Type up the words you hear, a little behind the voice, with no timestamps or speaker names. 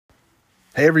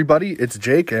Hey everybody, it's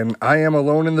Jake and I am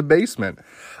alone in the basement.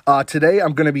 Today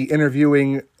I'm going to be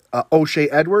interviewing O'Shea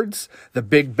Edwards, the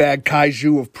big bad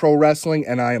kaiju of pro wrestling,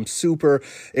 and I am super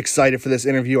excited for this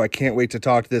interview. I can't wait to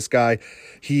talk to this guy.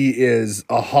 He is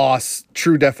a hoss,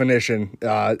 true definition.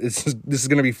 This is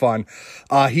going to be fun.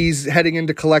 He's heading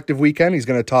into Collective Weekend. He's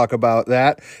going to talk about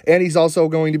that, and he's also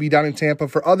going to be down in Tampa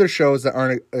for other shows that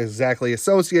aren't exactly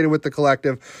associated with the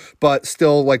Collective, but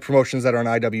still like promotions that are on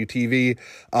IWTV.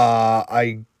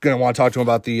 I going to want to talk to him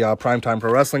about the Primetime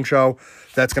Pro Wrestling show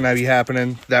that's going to be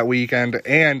happening that weekend,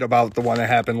 and about the one that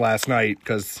happened last night,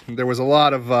 because there was a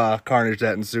lot of carnage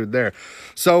that ensued there.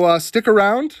 So stick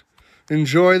around,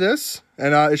 enjoy this,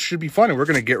 and it should be fun, and we're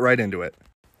going to get right into it.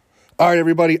 All right,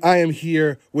 everybody, I am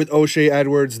here with O'Shea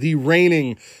Edwards, the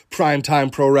reigning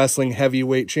Primetime Pro Wrestling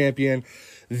heavyweight champion,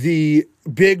 the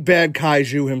big bad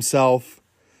kaiju himself,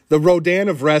 the Rodan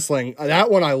of wrestling.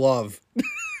 That one I love.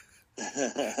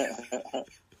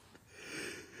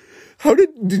 How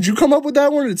did you come up with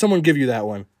that one, or did someone give you that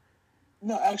one?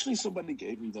 No, actually, somebody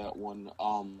gave me that one.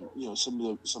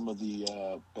 Some of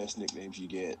the best nicknames you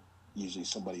get, usually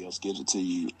somebody else gives it to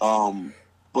you.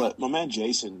 But my man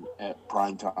Jason at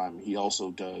Primetime, he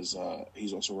also does.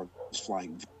 He's also runs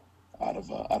Flying out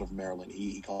of Maryland.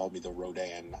 He called me the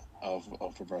Rodan of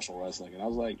professional wrestling, and I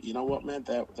was like, you know what, man,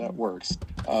 that works.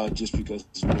 Just because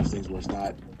it's one of those things where it's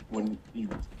not when you.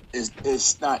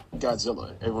 It's not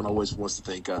Godzilla. Everyone always wants to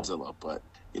think Godzilla, but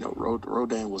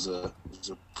Rodan was a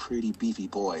pretty beefy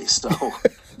boy, so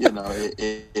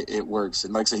it works.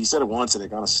 And like I said, he said it once and it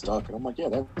kind of stuck, and I'm like, yeah,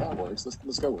 that works.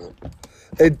 Let's go with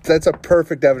it. That's a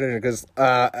perfect definition, because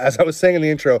as I was saying in the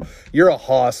intro, you're a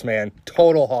hoss, man,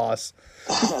 total hoss.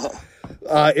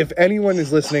 If anyone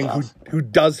is listening who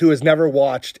has never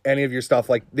watched any of your stuff,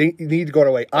 like, they need to go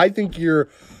away. I think you're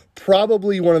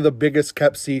probably one of the biggest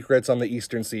kept secrets on the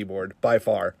Eastern Seaboard, by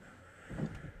far.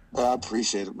 I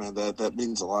appreciate it, man. That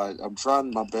means a lot. I'm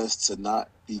trying my best to not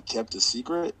be kept a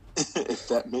secret, if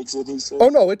that makes any sense. Oh,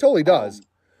 no, it totally does.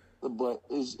 But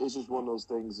it's just one of those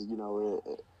things,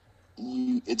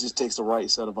 it just takes the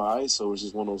right set of eyes. So it's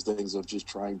just one of those things of just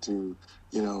trying to,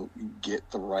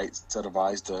 get the right set of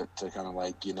eyes to kind of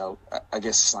like, I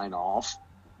guess sign off.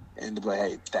 And to be like,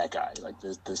 hey, that guy, like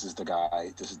this is the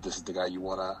guy. This is the guy you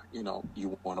wanna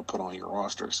put on your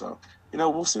roster. So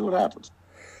we'll see what happens.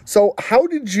 So how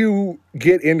did you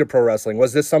get into pro wrestling?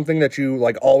 Was this something that you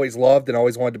like always loved and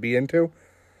always wanted to be into?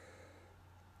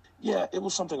 Yeah, it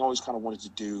was something I always kind of wanted to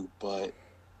do, but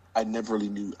I never really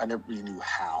knew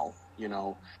how.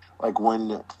 Like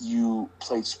when you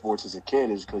played sports as a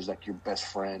kid, is because like your best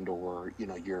friend or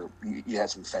you had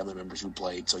some family members who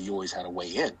played, so you always had a way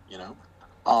in.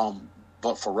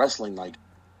 But for wrestling, like,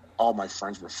 all my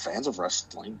friends were fans of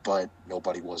wrestling, but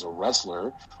nobody was a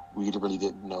wrestler. We really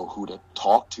didn't know who to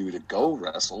talk to go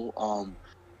wrestle.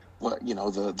 But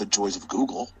the joys of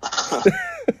Google.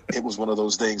 It was one of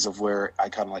those things of where I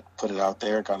kind of like put it out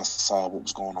there, kind of saw what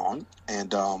was going on,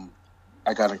 and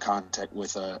I got in contact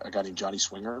with a guy named Johnny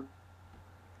Swinger,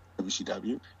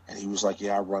 WCW, and he was like,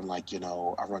 yeah, I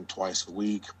run twice a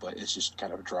week, but it's just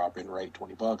kind of a drop-in rate,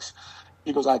 $20.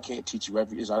 He goes, I can't teach you I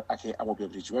won't be able to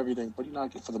teach you everything, but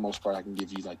for the most part, I can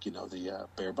give you the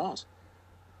bare bones.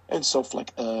 And so for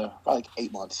like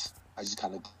 8 months, I just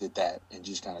kind of did that and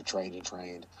just kind of trained.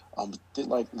 Did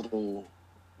like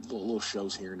little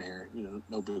shows here and there,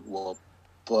 no big whoop,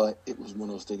 but it was one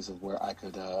of those things of where I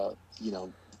could,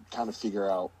 kind of figure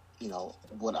out,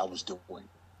 what I was doing.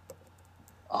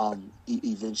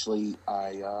 Eventually,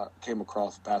 I came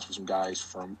across paths with some guys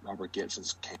from Robert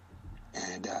Gibson's camp.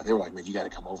 And they were like, man, you got to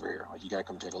come over here. Like, you got to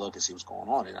come take a look and see what's going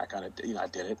on. And I kind of, I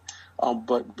did it.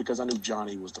 But because I knew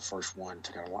Johnny was the first one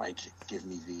to kind of like give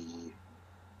me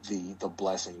the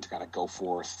blessing to kind of go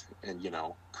forth and,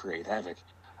 create havoc,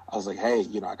 I was like, hey,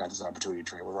 I got this opportunity to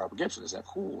train with Robert Gibson. Is that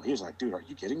cool? He was like, dude, are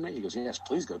you kidding me? He goes, yes,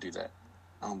 please go do that.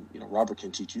 Robert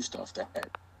can teach you stuff that,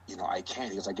 I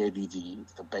can't. He goes, I gave you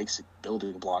the basic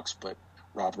building blocks, but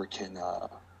Robert can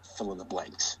fill in the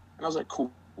blanks. And I was like, cool.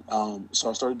 So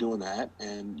I started doing that,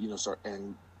 and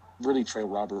and really train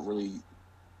Robert really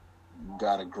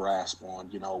got a grasp on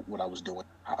what I was doing,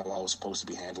 how I was supposed to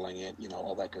be handling it,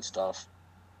 all that good stuff.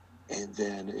 And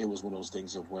then it was one of those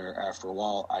things of where after a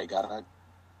while I got to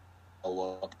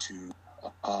go up to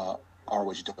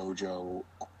ROH Dojo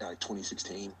like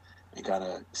 2016 and kind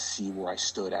of see where I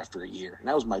stood after a year, and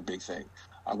that was my big thing.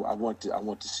 I want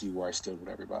to see where I stood with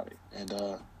everybody, and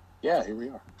here we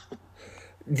are.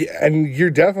 Yeah, and you're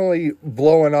definitely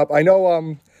blowing up. I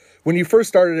know when you first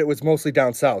started, it was mostly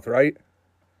down south, right?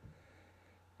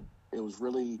 It was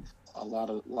really a lot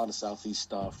of Southeast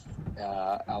stuff,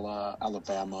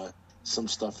 Alabama, some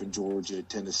stuff in Georgia,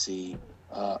 Tennessee,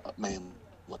 mainly.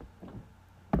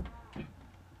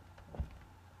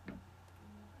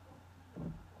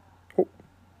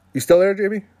 You still there,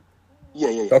 JB?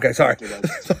 Yeah. Okay, sorry.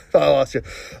 I lost you.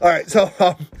 All right, so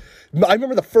I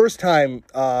remember the first time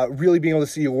really being able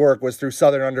to see you work was through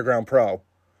Southern Underground Pro.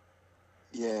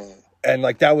 Yeah. And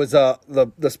like that was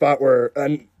the spot where,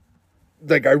 and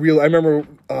like I remember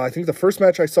I think the first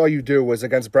match I saw you do was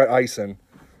against Brett Eisen,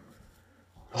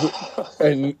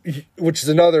 and which is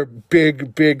another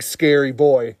big scary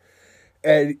boy,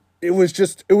 and it was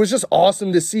just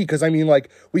awesome to see, because I mean, like,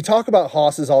 we talk about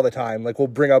hosses all the time, like we'll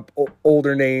bring up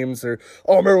older names, or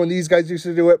remember when these guys used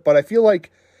to do it, but I feel like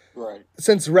right,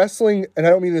 since wrestling, and I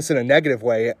don't mean this in a negative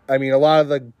way, I mean a lot of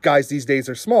the guys these days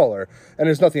are smaller, and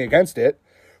there's nothing against it,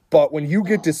 but when you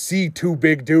get to see two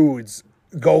big dudes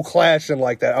go clashing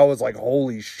like that, I was like,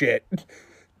 holy shit,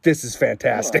 this is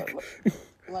fantastic.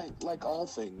 Yeah, like all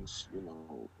things,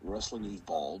 wrestling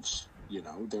evolves.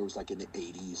 There was like in the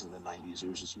 80s and the 90s, it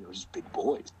was just big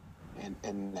boys.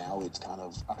 And now it's kind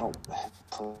of,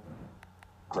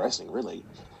 progressing really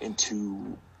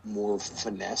into more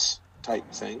finesse type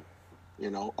thing. A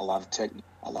lot of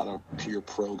a lot of pure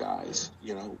pro guys,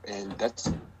 and that's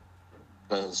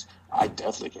because I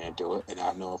definitely can't do it. And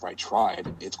I know if I tried,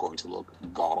 it's going to look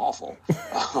god awful.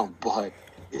 But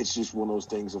it's just one of those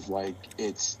things of like,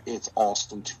 it's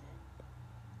awesome to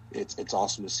It's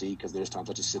awesome to see, because there's times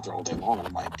I just sit there all day long and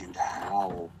I'm like, dude,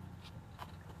 how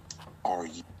are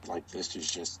you like this? Is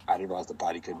just, I didn't realize the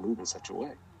body could move in such a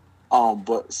way.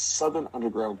 But Southern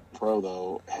Underground Pro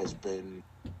though has been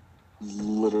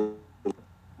literally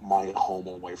my home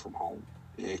away from home.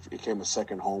 It became a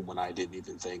second home when I didn't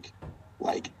even think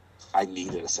like I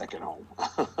needed a second home.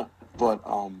 But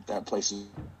that place is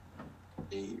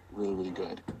really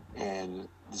good. And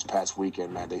this past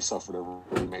weekend, man, they suffered a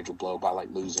really major blow by like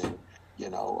losing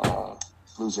the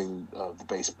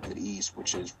Basement East,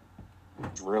 which is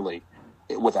really,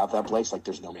 without that place, like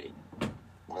there's no me.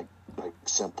 Like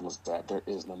simple as that. There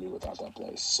is no me without that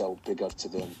place. So big up to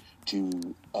them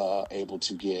to able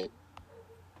to get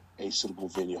a suitable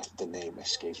venue. The name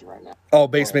escapes me right now. Oh,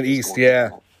 Basement East,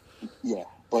 yeah. Yeah,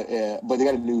 but they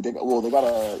got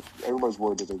everybody's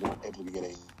worried that they weren't able to get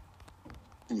a,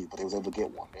 but they was able to get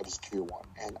one. They able to secure one,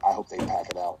 and I hope they pack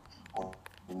it out on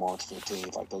March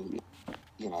 15th. Like those,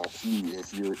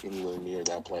 if you're anywhere near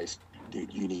that place,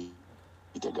 dude, you need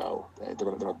to go. They're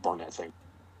gonna burn that thing.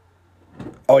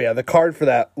 Oh yeah, the card for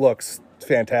that looks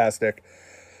fantastic,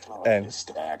 and it's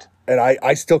stacked. And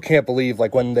I still can't believe,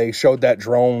 like, when they showed that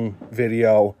drone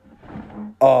video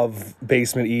of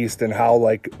Basement East and how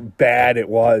like bad it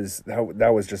was.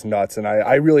 That was just nuts, and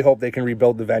I really hope they can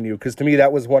rebuild the venue, because to me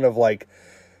that was one of like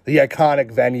the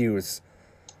iconic venues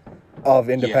of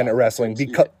independent wrestling.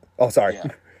 Because sorry. Yeah.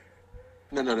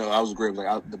 No. I was agreeing.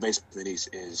 Like the Basement East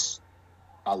is,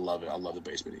 I love it. I love the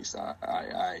Basement East. I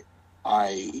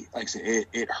like I said,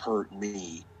 it hurt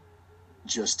me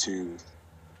just to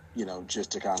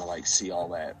kind of like see all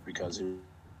that, because it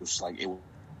was like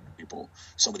people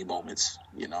so many moments.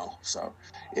 So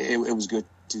it was good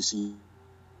to see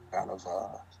kind of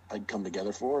like come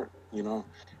together for it.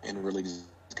 And really just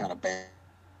kind of bang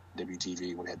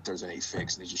WTV when it had Thursday Night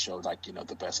Fix, and it just showed like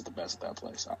the best of the best at that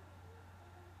place.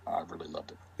 I really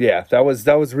loved it. Yeah, that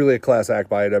was really a class act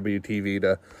by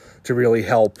WTV to really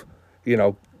help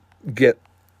get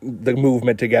the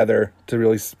movement together to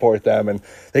really support them, and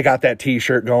they got that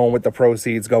T-shirt going with the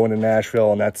proceeds going to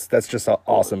Nashville, and that's just an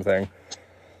awesome thing.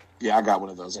 Yeah, I got one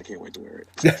of those. I can't wait to wear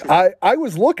it. I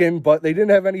was looking, but they didn't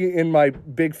have any in my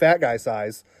big fat guy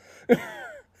size.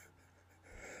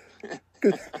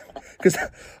 Because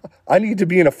I need to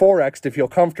be in a 4X to feel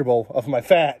comfortable of my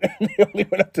fat. They only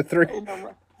went up to 3. Ain't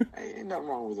nothing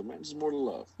wrong with it, man. Just more to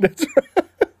love. That's right.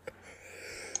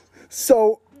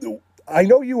 So I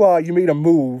know you made a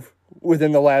move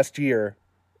within the last year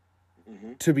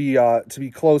to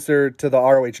be closer to the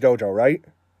ROH dojo, right?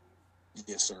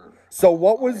 Yes, sir. So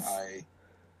what was?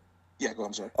 Yeah, go.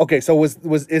 I'm sorry. Okay, so is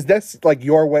this like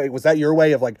your way? Was that your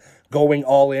way of like going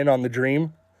all in on the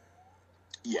dream?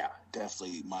 Yeah,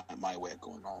 definitely my way of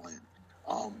going all in.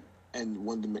 And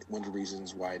one of the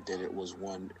reasons why I did it was,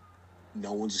 one,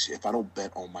 if I don't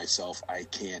bet on myself, I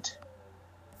can't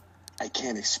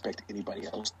expect anybody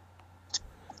else.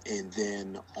 And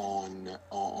then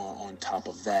on top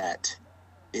of that,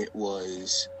 it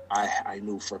was I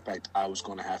knew for a fact I was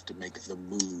going to have to make the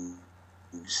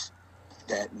moves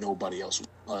that nobody else,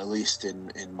 at least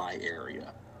in my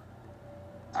area,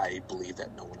 I believe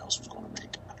that no one else was going to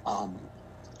make.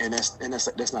 And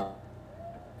that's not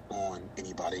on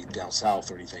anybody down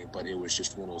south or anything, but it was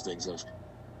just one of those things of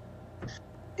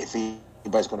if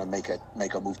anybody's going to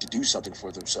make a move to do something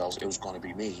for themselves, it was going to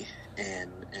be me.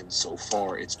 And so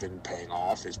far, it's been paying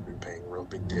off. It's been paying real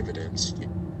big dividends.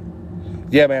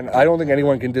 Yeah, man. I don't think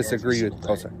anyone can disagree with.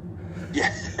 Oh, sorry.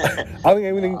 Yeah. I don't think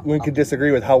anyone can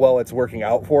disagree with how well it's working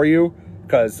out for you.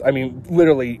 Because I mean,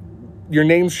 literally, your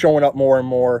name's showing up more and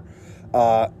more.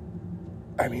 I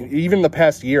mean, even the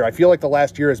past year, I feel like the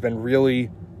last year has been really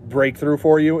breakthrough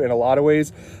for you in a lot of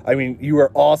ways. I mean, you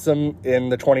were awesome in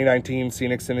the 2019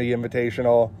 Scenic City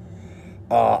Invitational.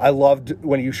 I loved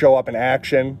when you show up in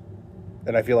action,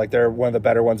 and I feel like they're one of the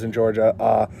better ones in Georgia.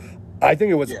 I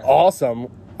think it was awesome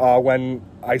when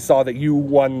I saw that you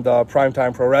won the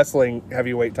Primetime Pro Wrestling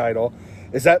heavyweight title.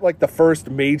 Is that like the first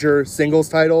major singles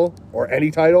title or any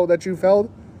title that you've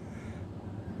held?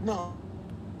 No,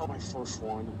 not my first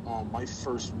one. My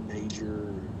first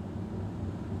major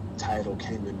title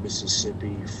came in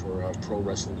Mississippi for Pro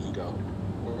Wrestling Ego,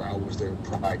 where I was their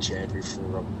Pride champion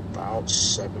for about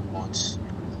 7 months.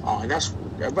 And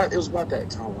it was about that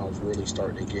time when I was really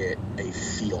starting to get a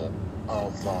feel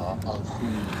of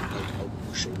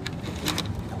who should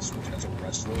as a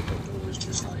wrestler, but it was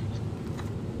just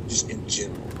in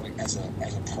general, like as a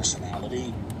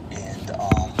personality. And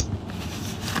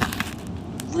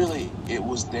really, it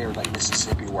was there, like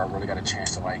Mississippi, where I really got a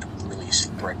chance to like really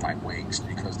spread my wings,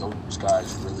 because those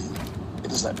guys really, they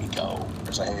just let me go.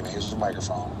 It's like, hey man, here's the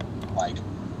microphone, like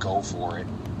go for it.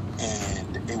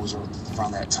 And it was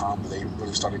around that time where they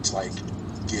really started to like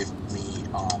give me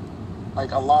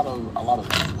like a lot of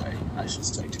leeway, I should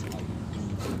say, to like do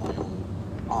my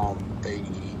own. They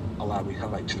allowed me kind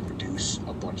of like to produce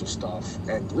a bunch of stuff,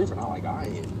 and believe it or not, like I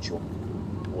enjoy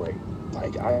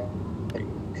like I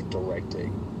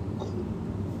directing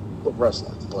the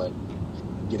wrestling, but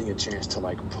getting a chance to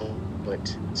like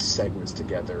put segments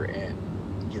together, and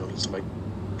he's like,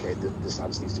 okay, this how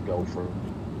this needs to go for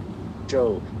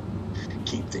Joe,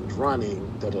 keep things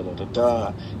running,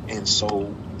 and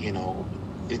so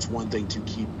it's one thing to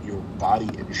keep your body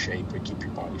in shape and keep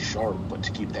your body sharp, but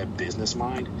to keep that business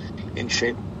mind in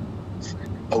shape.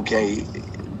 Okay,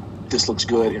 this looks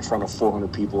good in front of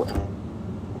 400 people in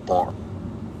a bar.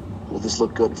 Will this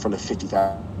look good in front of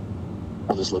 50,000?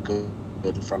 Will this look good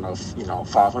in front of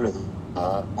 500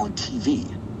 on TV?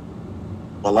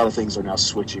 A lot of things are now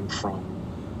switching from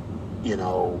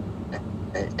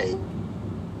a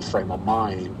frame of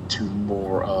mind to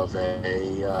more of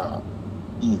a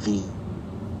EV,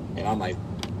 and I'm like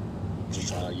just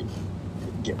trying to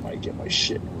get my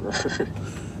shit in order.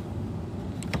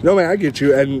 No, man, I get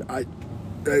you, and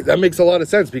that makes a lot of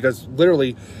sense, because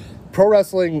literally pro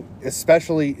wrestling,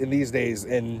 especially in these days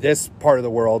in this part of the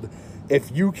world,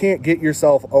 if you can't get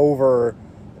yourself over,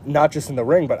 not just in the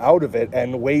ring but out of it,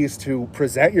 and ways to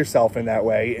present yourself in that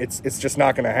way, it's just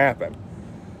not going to happen.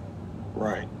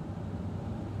 Right.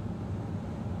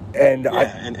 And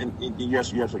and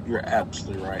yes, you're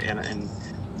absolutely right, and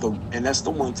that's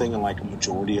the one thing in like a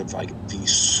majority of like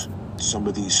some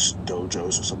of these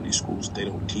dojos or some of these schools, they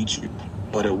don't teach you.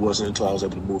 But it wasn't until I was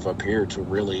able to move up here to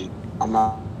really, I'm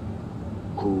not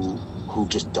who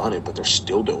just done it, but they're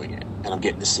still doing it, and I'm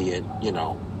getting to see it,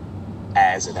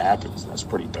 as it happens. That's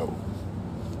pretty dope.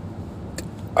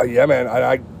 Yeah, man,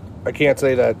 I can't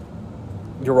say that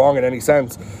you're wrong in any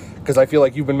sense, because I feel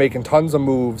like you've been making tons of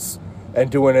moves and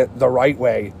doing it the right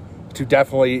way to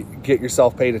definitely get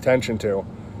yourself paid attention to.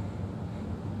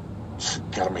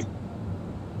 Gotta make.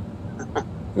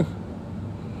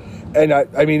 And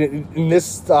I mean, in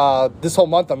this whole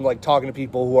month, I'm like talking to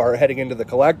people who are heading into the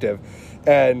collective,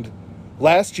 and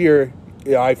last year,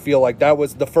 I feel like that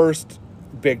was the first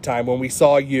big time when we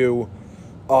saw you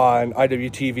on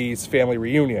IWTV's Family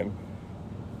Reunion.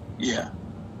 Yeah.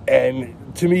 And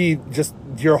to me, just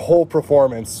your whole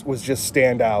performance was just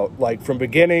stand out, like from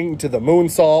beginning to the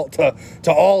moonsault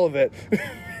to all of it.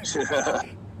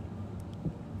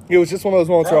 It was just one of those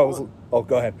moments where I was. Oh,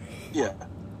 go ahead. Yeah.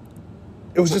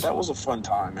 That was a fun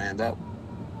time, man.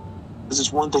 This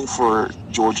is one thing for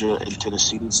Georgia and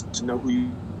Tennessee to know who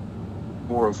you,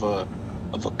 more of a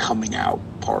coming out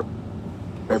part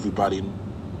for everybody.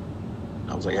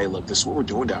 I was like, hey, look, this is what we're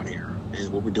doing down here,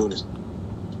 and what we're doing is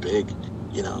big.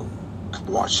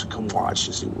 Come watch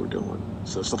and see what we're doing.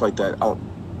 So stuff like that.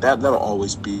 That'll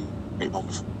always be a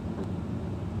moment.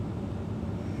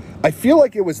 I feel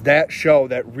like it was that show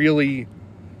that really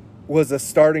was a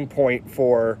starting point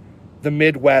for the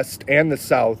Midwest and the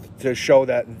South to show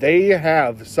that they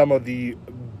have some of the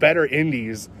better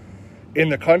indies in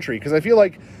the country. Because I feel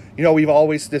like, we've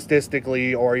always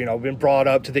statistically or, been brought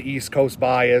up to the East Coast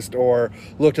biased or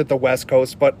looked at the West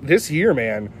Coast. But this year,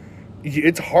 man,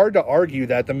 it's hard to argue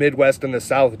that the Midwest and the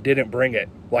South didn't bring it,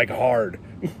 like, hard.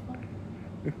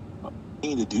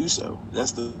 to do so.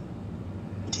 That's the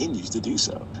continues to do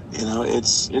so. You know,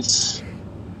 it's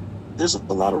there's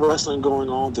a lot of wrestling going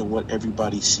on than what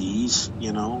everybody sees,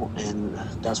 you know, and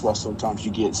that's why sometimes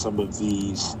you get some of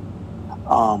these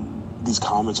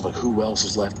comments like, who else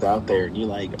is left out there? And you're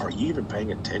like, are you even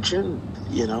paying attention?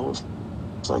 You know,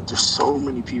 it's like there's so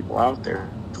many people out there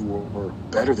who are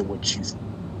better than what you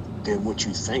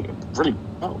think. Really,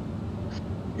 no.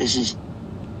 It's just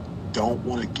don't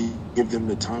want to give them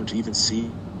the time to even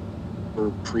see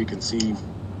or preconceived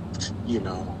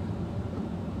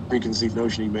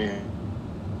notion you may have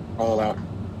all out.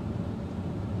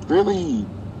 Really,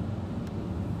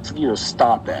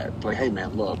 stop that. Like, hey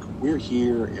man, look, we're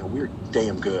here and we're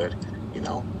damn good,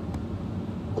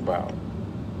 about.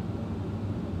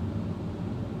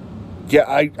 Yeah,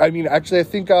 I mean, actually, I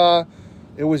think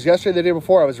it was yesterday, the day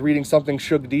before, I was reading something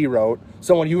Shug D wrote,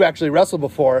 someone you actually wrestled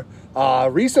before,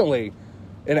 recently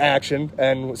in action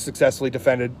and successfully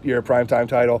defended your primetime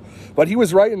title. But he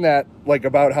was writing that, like,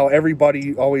 about how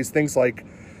everybody always thinks, like,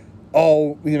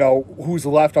 oh, who's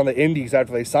left on the indies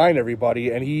after they sign everybody.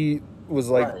 And he was,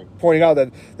 like, right. pointing out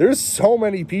that there's so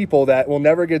many people that will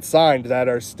never get signed that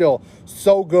are still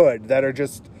so good, that are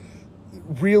just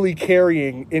really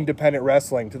carrying independent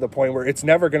wrestling to the point where it's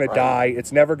never going to die.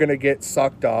 It's never going to get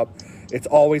sucked up. It's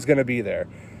always going to be there.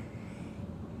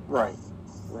 Right.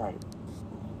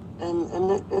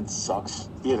 And it sucks,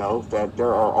 that there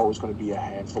are always going to be a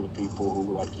handful of people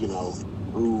who, like,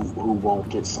 who won't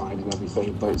get signed and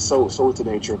everything. But so it's the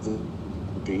nature of the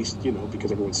beast,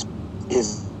 because everyone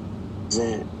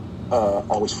isn't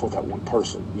always for that one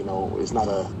person. It's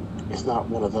not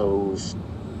one of those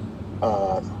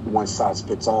one size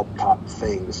fits all top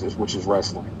things, which is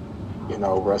wrestling.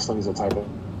 Wrestling is a type of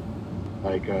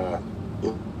like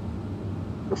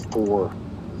for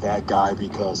that guy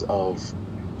because of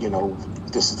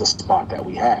this is the spot that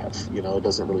we have. It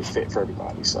doesn't really fit for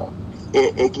everybody, so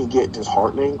it can get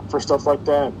disheartening for stuff like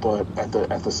that. But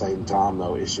at the same time,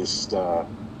 though, it's just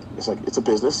it's like it's a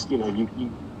business. You got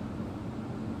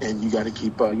to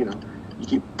keep you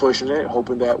keep pushing it,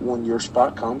 hoping that when your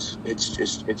spot comes,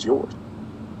 it's yours.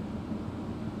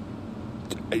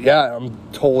 Yeah, I'm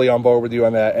totally on board with you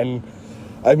on that. And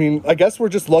I mean, I guess we're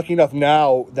just lucky enough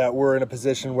now that we're in a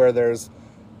position where there's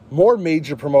more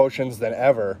major promotions than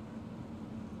ever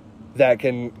that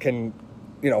can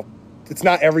it's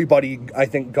not everybody, I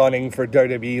think, gunning for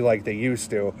WWE like they used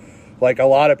to. Like, a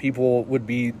lot of people would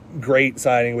be great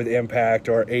signing with Impact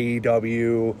or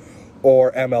AEW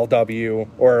or MLW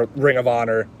or Ring of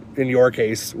Honor in your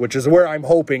case, which is where I'm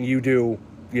hoping you do,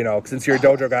 since you're a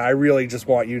dojo guy. I really just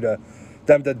want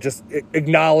them to just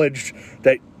acknowledge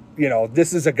that,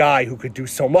 this is a guy who could do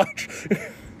so much.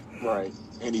 Right.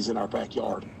 And he's in our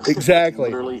backyard. Exactly.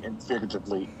 Literally and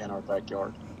figuratively in our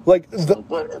backyard. Like,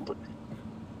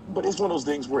 but it's one of those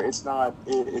things where it's not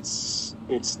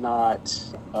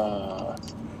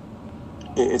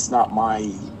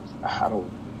my, I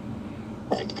don't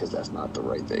think, because that's not the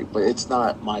right thing, but it's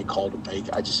not my call to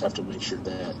make. I just have to make sure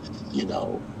that,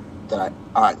 that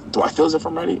I do I feel as if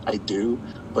I'm ready? I do,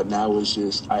 but now it's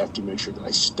just I have to make sure that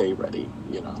I stay ready.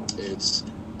 It's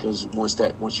because once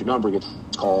your number gets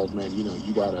called, man, you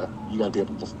gotta be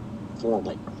able to perform,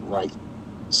 like, right.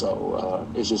 So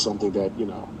it's just something that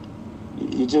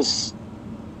you just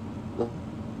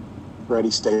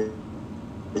ready, stay,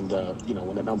 and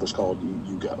when the number's called,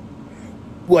 you go.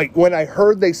 Like, when I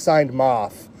heard they signed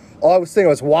Moth, all I was thinking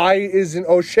was, why isn't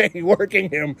O'Shea working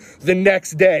him the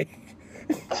next day?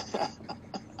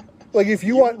 Like, if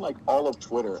you want, like, all of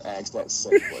Twitter asks that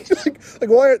same question. like,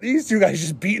 why are these two guys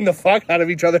just beating the fuck out of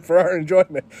each other for our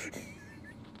enjoyment?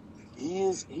 He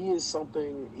is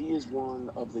one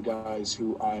of the guys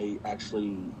who I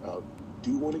actually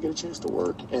do want to get a chance to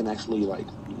work and actually, like,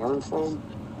 learn from.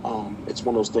 It's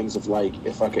one of those things of, like,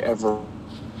 if I ever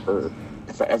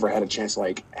had a chance to,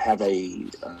 like, have a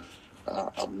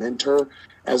mentor,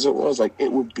 as it was, like,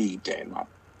 it would be Dan Mott.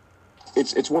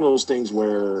 It's one of those things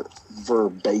where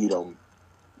verbatim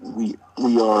we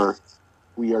are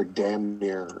damn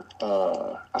near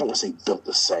I don't want to say built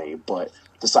the same, but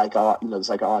the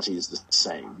psychology is the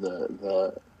same.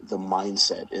 The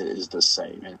mindset is the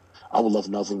same, and I would love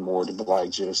nothing more to be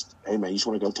like, just, hey man, you just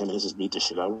want to go 10 minutes, just beat this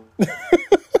shit out.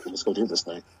 Let's go do this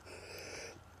thing.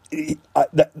 You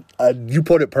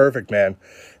put it perfect, man.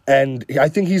 And I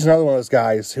think he's another one of those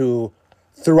guys who,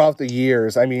 throughout the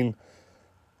years, I mean,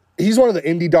 he's one of the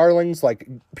indie darlings. Like,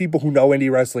 people who know indie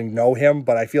wrestling know him,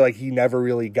 but I feel like he never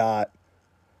really got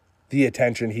the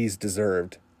attention he's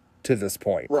deserved to this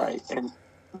point. Right. And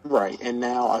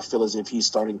now I feel as if he's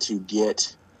starting to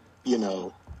get,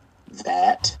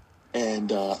 that.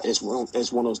 And it's one of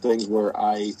those things where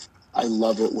I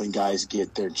love it when guys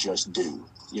get their just due.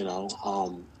 You know,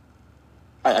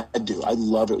 I do. I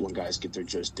love it when guys get their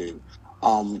just due.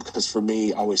 Because for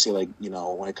me, I always say, like,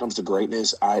 when it comes to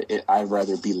greatness, I'd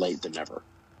rather be late than never.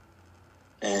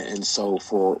 And so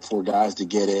for guys to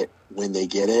get it when they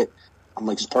get it, I'm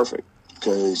like, it's perfect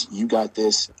because you got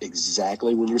this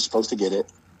exactly when you're supposed to get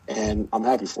it, and I'm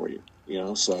happy for you.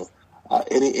 So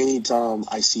anytime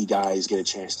I see guys get a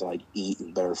chance to like eat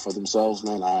and better for themselves,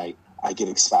 man, I get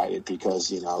excited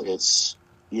because it's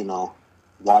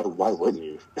why wouldn't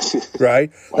you?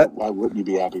 Right. Why wouldn't you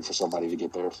be happy for somebody to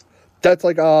get there? That's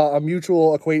like a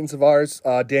mutual acquaintance of ours,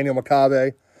 Daniel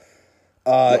Makabe.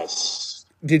 Yes.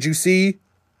 Did you see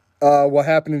what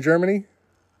happened in Germany?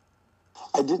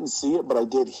 I didn't see it, but I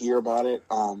did hear about it.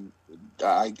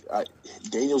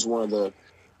 Daniel's one of the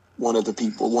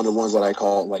people, one of the ones that I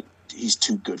call, like, he's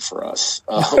too good for us.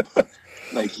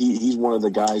 Like he's one of the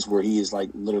guys where he is like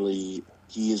literally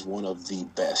he is one of the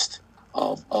best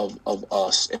of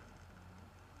us. I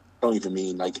don't even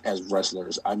mean like as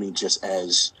wrestlers. I mean just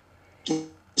as a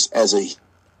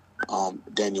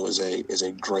Daniel is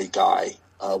a great guy.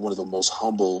 One of the most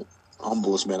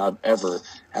humblest men I've ever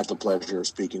had the pleasure of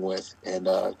speaking with and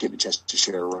getting a chance to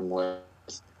share a ring with.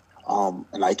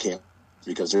 And I can't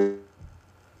because they're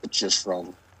just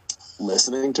from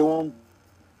listening to him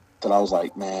that I was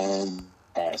like, man,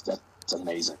 that's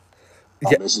amazing.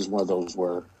 Yeah. This is one of those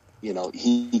where,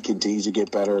 he continues to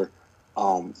get better.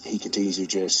 He continues to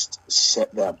just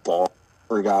set that bar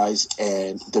for guys.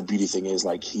 And the beauty thing is,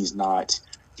 like, he's not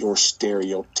your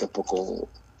stereotypical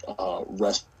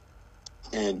wrestler.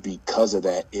 And because of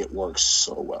that, it works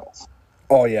so well.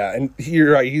 Oh, yeah. And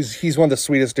you're right. He's one of the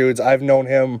sweetest dudes. I've known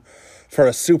him for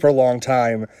a super long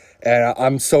time. And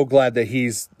I'm so glad that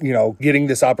he's, getting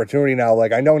this opportunity now.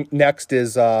 Like, I know next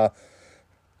is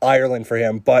Ireland for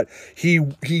him, but he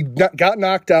got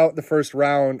knocked out the first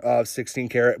round of 16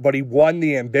 karat, but he won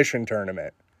the Ambition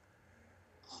tournament.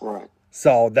 Right.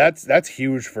 So that's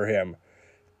huge for him.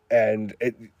 And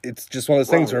it's just one of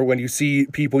those things where when you see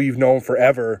people you've known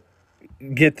forever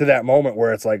get to that moment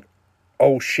where it's like,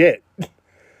 oh, shit.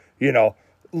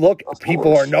 Look,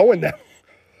 people are knowing them.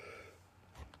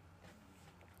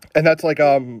 And that's like,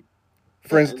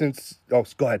 for instance, go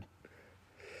ahead.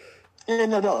 Yeah,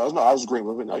 no, I was agreeing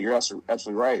with it. No, you're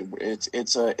absolutely right.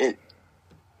 It's a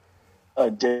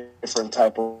different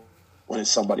type of when it's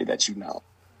somebody that you know.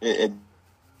 It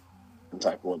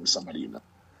type of when it's somebody you know.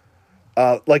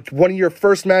 Like one of your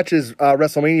first matches,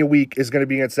 WrestleMania week, is going to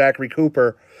be against Zachary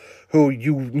Cooper, who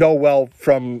you know well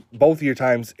from both of your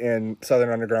times in Southern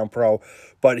Underground Pro,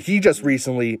 but he just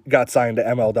recently got signed to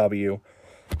MLW.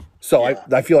 So yeah.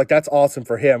 I feel like that's awesome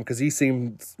for him because he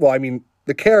seems, well, I mean,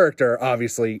 the character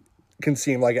obviously can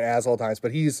seem like an asshole at times,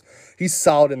 but he's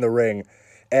solid in the ring.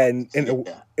 And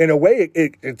in a way,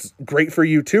 it's great for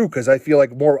you too because I feel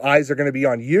like more eyes are going to be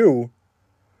on you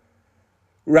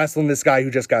wrestling this guy who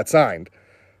just got signed.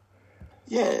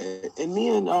 Yeah, and me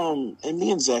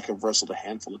and Zach have wrestled a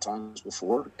handful of times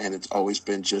before, and it's always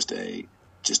been just a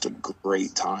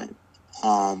great time.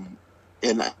 And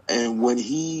when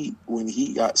he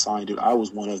got signed, dude, I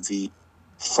was one of the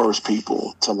first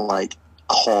people to like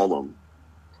call him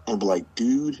and be like,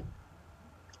 dude,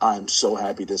 I'm so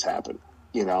happy this happened,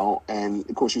 And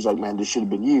of course he was like, man, this should have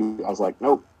been you. I was like,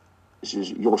 nope, this is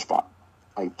your spot.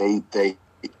 Like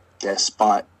that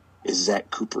spot is Zach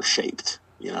Cooper shaped.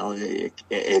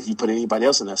 If you put anybody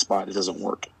else in that spot, it doesn't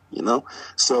work.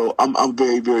 So I'm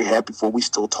very, very happy for we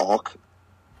still talk,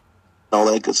 all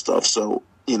that good stuff. So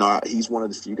he's one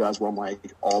of the few guys where I'm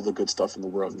like, all the good stuff in the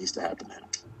world needs to happen to him.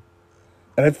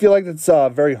 And I feel like it's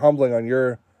very humbling on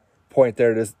your point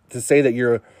there to say that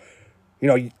you're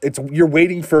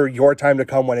waiting for your time to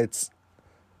come when it's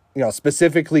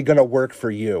specifically going to work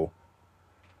for you.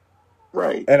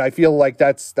 Right. And I feel like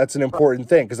that's an important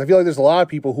thing because I feel like there's a lot of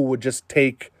people who would just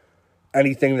take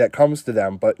anything that comes to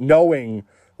them, but knowing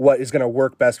what is going to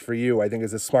work best for you, I think,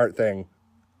 is a smart thing.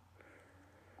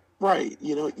 Right.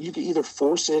 You can either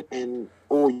force it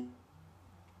or I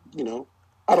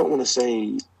don't want to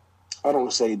say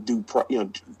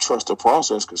trust the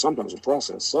process because sometimes the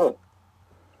process sucks.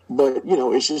 But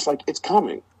it's just like it's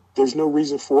coming. There's no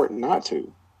reason for it not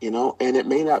to. And it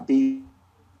may not be.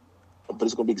 But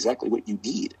it's going to be exactly what you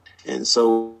need. And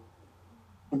so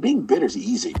being bitter is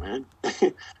easy, man.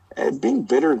 And being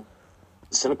bitter,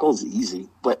 cynical is easy.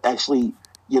 But actually,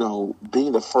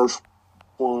 being the first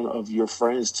one of your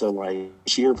friends to like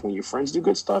cheer when your friends do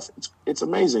good stuff, it's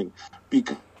amazing.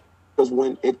 Because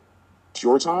when it's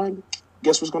your time,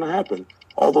 guess what's going to happen?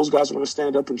 All those guys are going to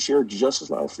stand up and cheer just as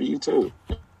loud for you too.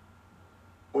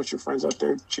 want your friends out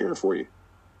there cheering for you.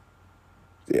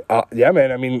 Yeah,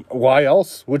 man. I mean, why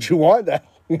else would you want that?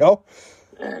 You know,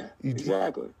 Yeah,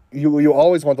 exactly. you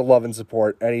always want the love and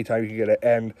support anytime you can get it.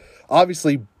 And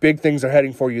obviously, big things are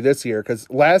heading for you this year because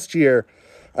last year,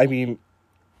 I mean,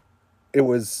 it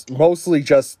was mostly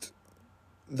just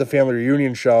the family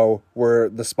reunion show where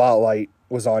the spotlight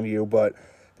was on you, but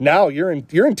now you're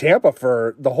in Tampa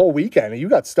for the whole weekend and you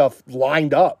got stuff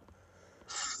lined up.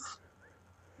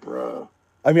 Bruh.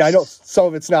 I mean, I know some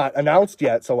of it's not announced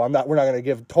yet, so we're not going to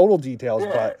give total details,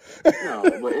 Yeah, but no,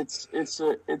 but it's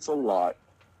a lot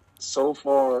so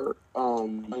far.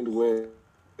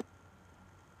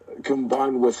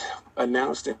 Combined with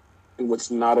announced and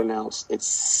what's not announced, it's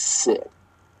sick,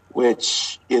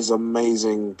 which is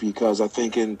amazing because I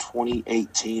think in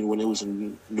 2018 when it was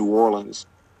in New Orleans,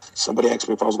 somebody asked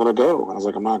me if I was going to go, and I was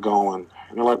like, I'm not going,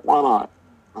 and they're like, why not?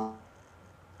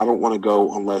 I don't want to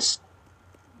go unless.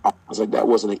 I was like, that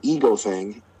wasn't an ego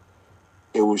thing.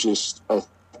 It was just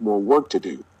more work to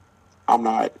do. I'm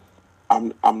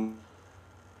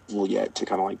well yet to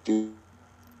kind of like do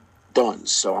done.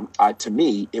 So to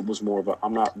me, it was more of a,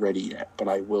 I'm not ready yet, but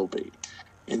I will be.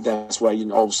 And that's why,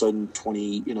 all of a sudden from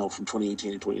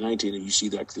 2018 to 2019, and you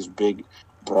see like this big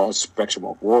broad spectrum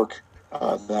of work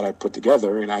that I put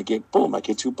together, and I get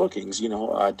 2 bookings.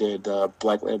 I did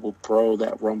Black Label Pro,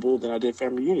 that Rumble, then I did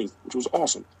Family Reunion, which was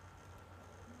awesome.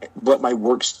 But my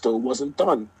work still wasn't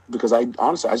done because I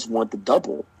just wanted to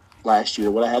double last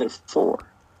year what I had it for.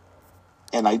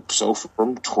 And so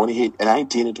from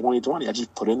 2019 to 2020, I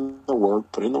just put in the work,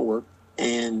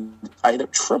 and I ended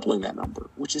up tripling that number,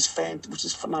 which is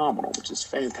phenomenal, which is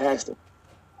fantastic.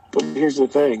 But here's the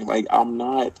thing, like I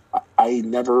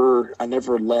never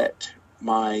let,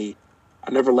 I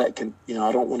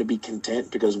don't want to be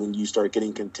content because when you start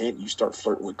getting content, you start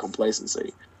flirting with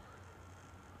complacency.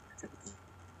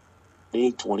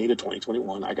 2020 to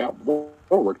 2021, I got more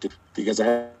work to do because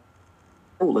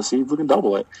let's see if we can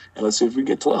double it, and let's see if we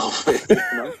get 12.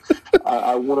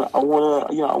 I want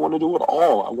to do it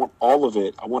all. I want all of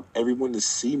it. I want everyone to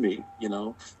see me. I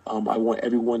want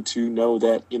everyone to know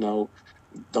that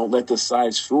don't let the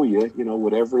size fool you.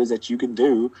 Whatever it is that you can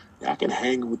do, I can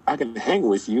hang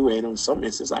with you, and in some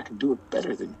instances, I can do it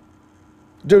better than you.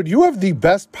 Dude, you have the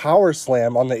best power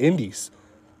slam on the indies.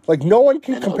 Like no one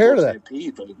can compare to that.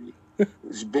 Stampede, baby.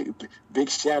 Big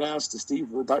shout outs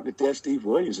to Dr. Death Steve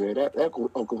Williams. Man. That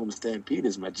Oklahoma Stampede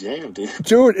is my jam, dude.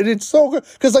 Dude, and it's so good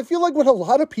because I feel like when a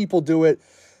lot of people do it,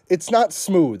 it's not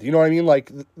smooth. You know what I mean?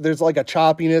 Like there's like a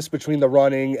choppiness between the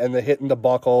running and the hitting the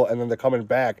buckle and then the coming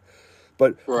back.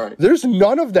 But There's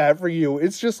none of that for you.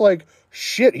 It's just like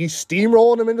shit. He's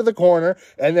steamrolling them into the corner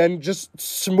and then just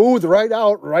smooth right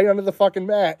out, right under the fucking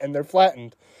mat, and they're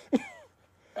flattened.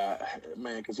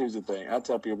 Man, because here's the thing. I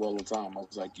tell people all the time. I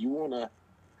was like, you want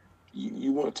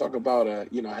to talk about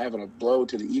having a blow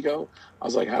to the ego? I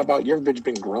was like, how about you ever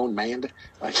been grown manned?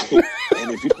 Like, and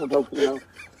if you don't know,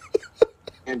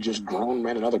 and just grown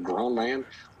man, another grown man,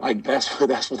 like that's what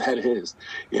that is,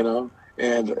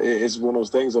 And it's one of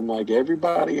those things. I'm like,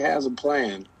 everybody has a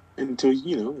plan until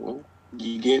you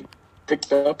get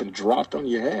picked up and dropped on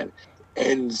your head,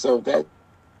 and so that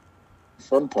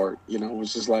fun part,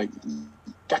 was just like.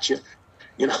 Gotcha.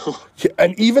 Yeah,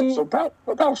 and even so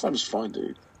power slam is fun,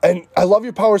 dude. And I love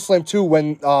your power slam too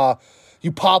when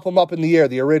you pop them up in the air,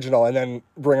 the original, and then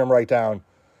bring them right down.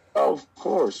 Oh, of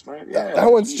course, man. Yeah, that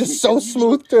one's just so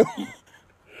smooth too.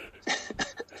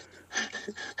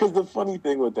 Because the funny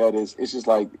thing with that is, it's just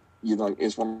like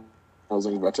it's one of those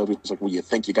things where I tell people, it's like, well, you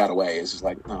think you got away. It's just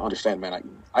like, no, understand, man.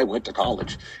 I went to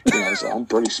college, so I'm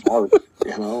pretty smart,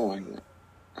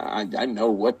 I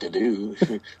know what to do.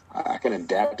 I can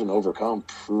adapt and overcome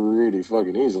pretty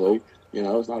fucking easily.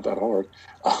 It's not that hard.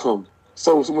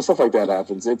 So when stuff like that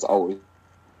happens, it's always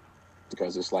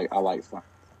because it's like I like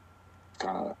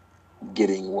kind of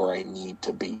getting where I need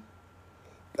to be.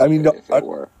 I mean, I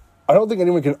don't think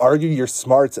anyone can argue your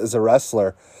smarts as a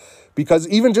wrestler because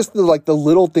even just the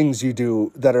little things you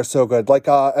do that are so good, like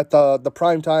at the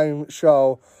primetime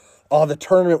show, the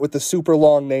tournament with the super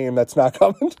long name that's not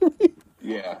coming to me.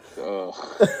 Yeah.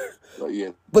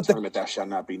 But the tournament that shall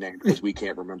not be named because we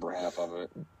can't remember half of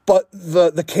it. But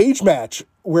the cage match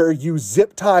where you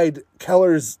zip tied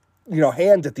Keller's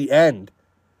hand at the end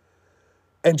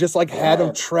and just had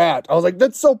him trapped. I was like,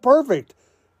 that's so perfect.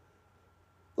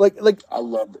 Like I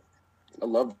loved it.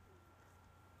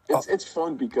 It's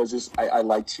fun because I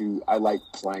like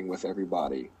playing with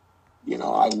everybody.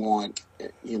 I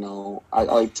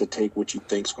like to take what you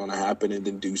think's going to happen and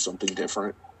then do something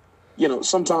different.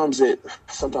 Sometimes it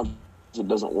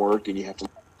doesn't work, and you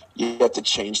have to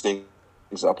change things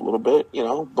things up a little bit, you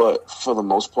know. But for the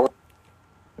most part,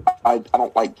 I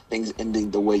don't like things ending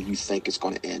the way you think it's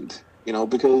going to end, you know,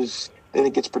 because then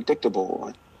it gets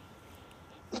predictable.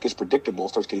 It gets predictable, it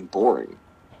starts getting boring.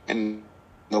 And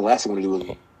the last thing I want to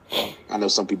do is, I know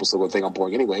some people still going to think I'm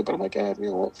boring anyway, but I'm like, you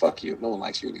know what, fuck you. No one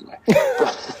likes you anyway.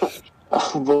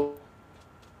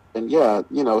 And yeah,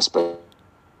 you know, especially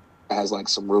has like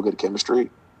some real good chemistry.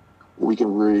 We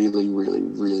can really, really,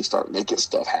 really start making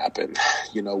stuff happen.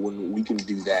 You know, when we can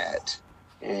do that,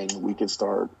 and we can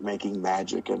start making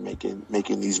magic and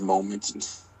making these moments, and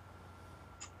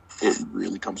it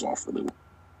really comes off really well.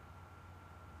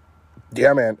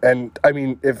 Yeah, man. And I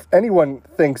mean, if anyone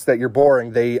thinks that you're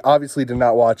boring, they obviously did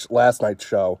not watch last night's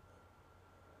show.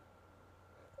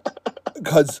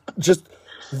 Because just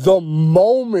the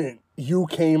moment you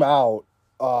came out,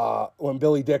 when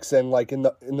Billy Dixon, like in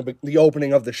the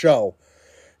opening of the show,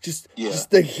 just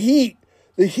the heat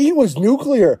was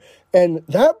nuclear, and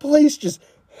that place just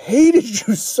hated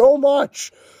you so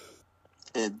much.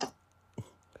 And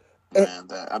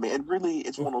I mean,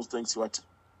 it's one of those things too. I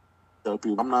tell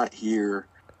people, I'm not here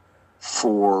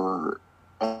for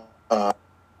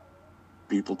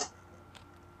people.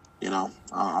 You know,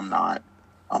 I'm not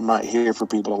here for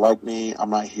people to like me. I'm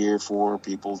not here for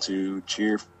people to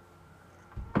cheer.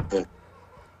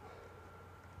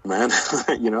 Man,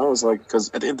 you know, it's like, because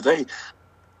at the end of the day,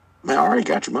 man, I already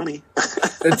got your money.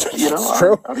 You know, it's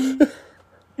true.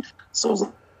 So it's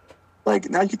like,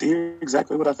 now you get to hear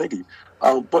exactly what I think of you.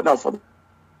 But no, for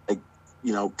like,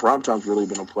 you know, Primetime's really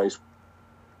been a place.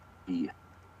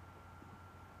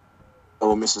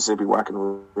 Mississippi, where I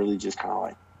can really just kind of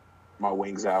like my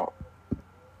wings out,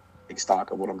 take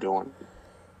stock of what I'm doing.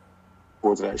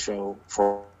 Towards that show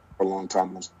for a long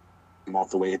time, off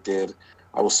the way it did.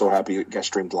 I was so happy it got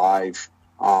streamed live,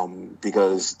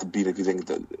 because the BW thing,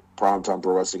 the Primetime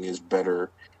Pro Wrestling is better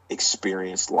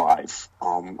experienced live.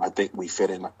 I think we fit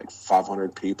in like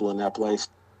 500 people in that place.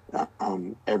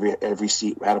 Every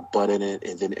seat had a butt in it,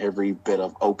 and then every bit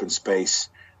of open space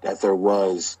that there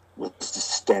was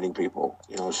just standing people,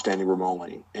 you know, standing room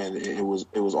only. And it was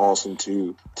awesome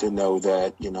to know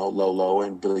that, you know, Lolo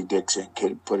and Billy Dixon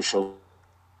could put a show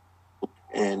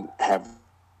and have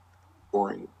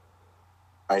outpouring.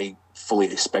 I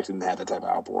fully expected them to have that type of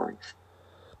outpouring.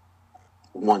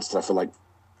 Once that I feel like,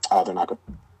 they're not going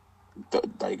to,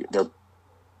 like, they're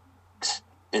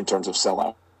in terms of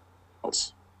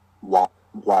sellouts.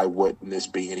 Why wouldn't this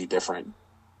be any different?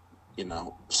 You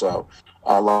know, so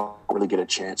I'll really get a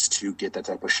chance to get that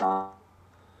type of shine,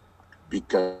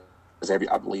 because I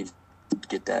believe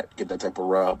get that type of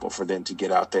rub, but for them to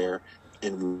get out there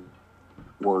and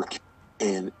work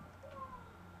in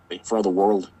front of the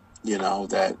world, you know,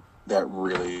 that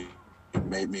really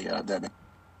made me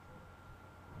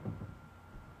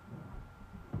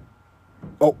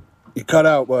Oh, you cut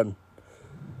out one.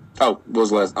 Oh,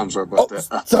 those last. I'm sorry about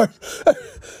that. Sorry.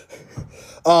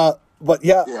 But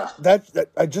yeah,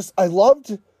 I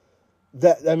loved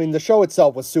that. I mean, the show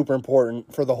itself was super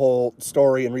important for the whole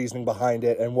story and reasoning behind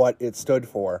it and what it stood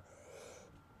for.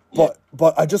 But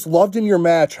I just loved in your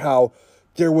match how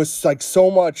there was like so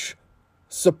much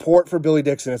support for Billy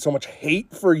Dixon and so much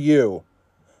hate for you.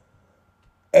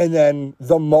 And then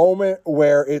the moment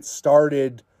where it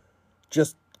started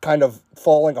just kind of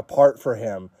falling apart for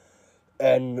him,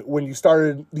 and when you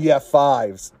started the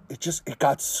F5s, it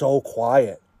got so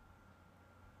quiet.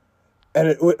 And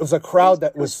it was a crowd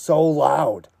that was so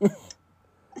loud.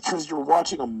 Because you're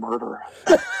watching a murder.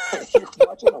 You're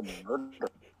watching a murder.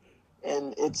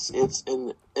 And it's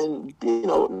you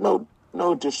know,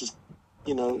 no disrespect,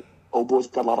 you know, old boy's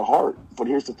got a lot of heart. But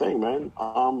here's the thing, man.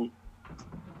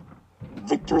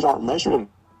 Victors aren't measured in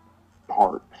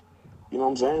heart. You know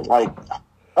what I'm saying? Like,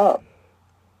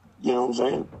 you know what I'm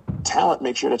saying? Talent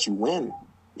makes sure that you win,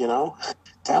 you know?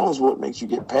 Talent is what makes you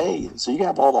get paid. So you can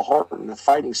have all the heart and the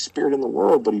fighting spirit in the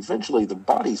world, but eventually the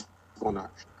body can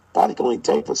only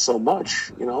take but so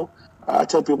much, you know? I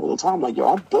tell people all the time, like,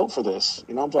 yo, I'm built for this.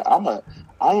 You know what I'm saying?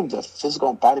 I am the physical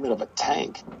embodiment of a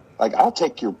tank. Like, I'll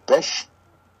take your best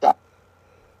shot,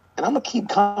 and I'm going to keep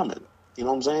coming. You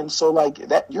know what I'm saying? So, like,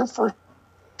 your first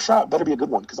shot better be a good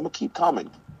one, because I'm going to keep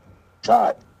coming.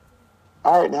 Shot.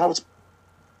 All right, now it's,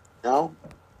 you know?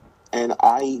 And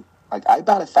I bat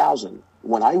 1,000.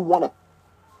 When I want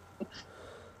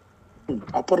to,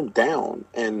 I put him down.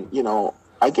 And, you know,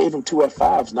 I gave him 2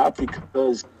 F5s, not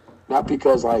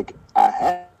because like I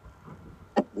had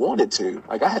wanted to.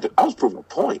 Like I was proving a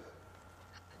point.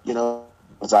 You know,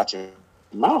 was out your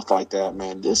mouth like that,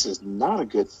 man. This is not a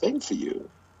good thing for you.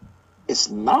 It's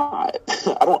not.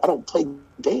 I don't play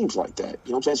games like that.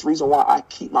 You know what I'm saying? It's the reason why I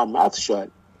keep my mouth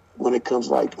shut when it comes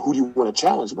like, who do you want to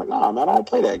challenge? I'm like, nah, man, I don't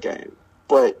play that game.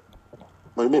 But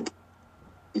when it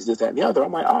is this, that, and the other,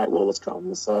 I'm like, all right, well, let's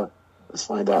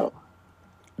find out.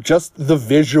 Just the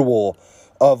visual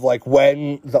of like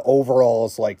when the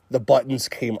overalls, like the buttons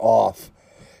came off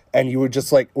and you would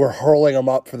just like, were hurling them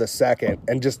up for the second,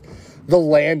 and just the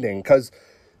landing. Cause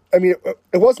I mean,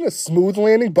 it wasn't a smooth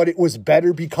landing, but it was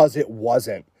better because it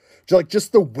wasn't.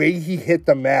 Just the way he hit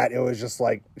the mat, it was just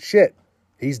like, shit,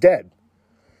 he's dead.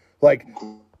 Like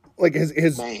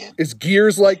his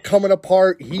gears like coming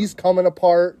apart, he's coming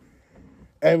apart.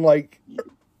 And like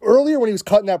earlier when he was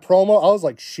cutting that promo, I was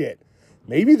like, shit,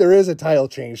 maybe there is a title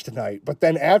change tonight. But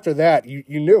then after that, you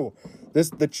knew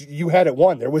that you had it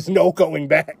won. There was no going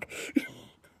back.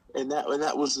 And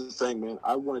that was the thing, man.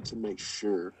 I wanted to make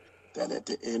sure that at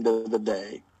the end of the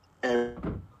day,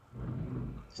 and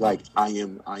like I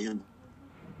in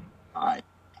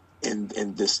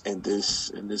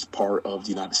this part of the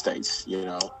United States, you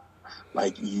know,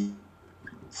 like you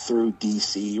through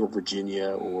DC or Virginia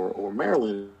or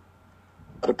Maryland,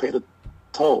 to pay the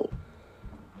toll.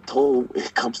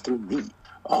 It comes through me.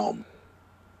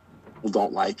 People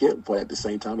don't like it, but at the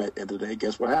same time, at the end of the day,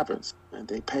 guess what happens? And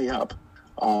they pay up.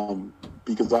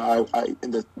 Because I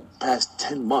in the past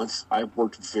 10 months, I've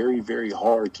worked very, very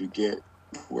hard to get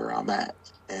where I'm at.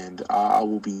 And I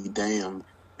will be damned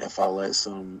if I let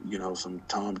some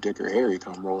Tom, Dick, or Harry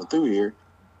come rolling through here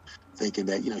thinking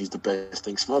that, he's the best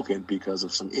thing smoking because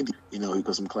of some indie,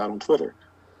 because some clout on Twitter.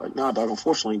 Like, nah, dog,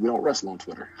 unfortunately, we don't wrestle on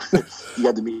Twitter. You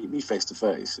got to meet me face to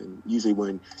face. And usually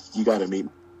when you got to meet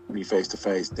me face to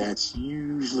face, that's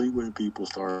usually when people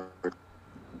start.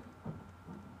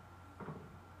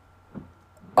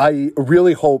 I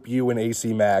really hope you and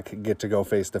AC Mack get to go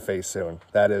face to face soon.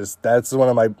 That's one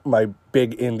of my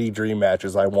big indie dream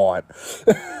matches I want.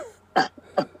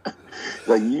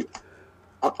 Like you,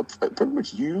 pretty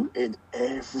much you and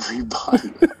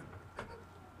everybody.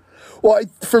 Well,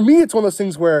 for me, it's one of those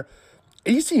things where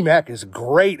AC Mack is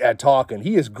great at talking.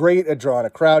 He is great at drawing a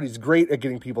crowd. He's great at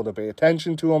getting people to pay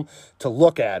attention to him, to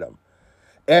look at him.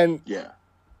 And yeah,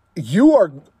 you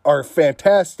are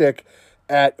fantastic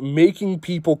at making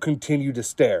people continue to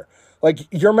stare. Like,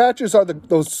 your matches are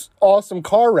those awesome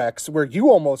car wrecks where you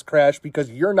almost crash because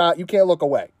you can't look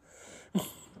away.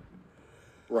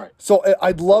 Right. So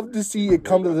I'd love to see it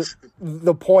come to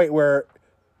the point where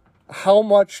how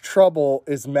much trouble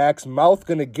is Mac's mouth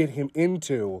going to get him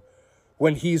into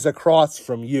when he's across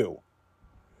from you?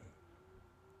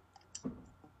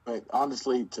 Like,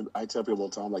 honestly, I tell people all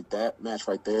the time, like, that match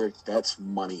right there, that's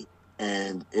money.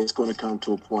 And it's going to come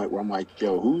to a point where I'm like,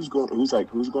 yo, who's going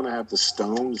to have the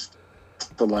stones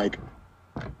to like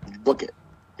book it?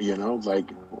 Like,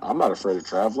 I'm not afraid of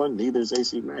traveling. Neither is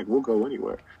AC Mack. We'll go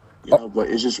anywhere. But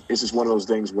it's just one of those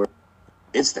things where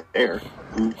it's there.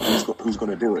 Who's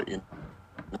going to do it?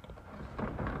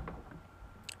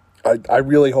 I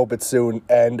really hope it's soon,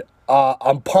 and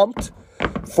I'm pumped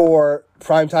for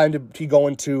Primetime to be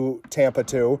going to Tampa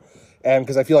too, and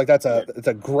because I feel like it's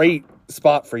a great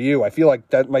spot for you. I feel like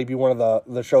that might be one of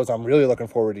the shows I'm really looking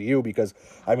forward to you, because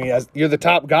I mean, as you're the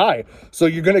top guy, so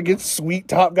you're gonna get sweet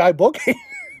top guy booking.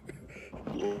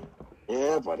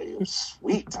 Yeah, buddy,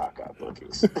 sweet top guy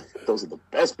bookings. Those are the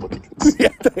best bookings.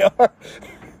 Yeah, they are.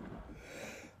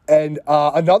 And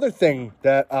another thing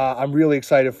that I'm really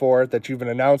excited for, that you've been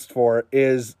announced for,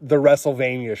 is the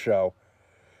WrestleMania show.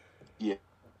 Yeah.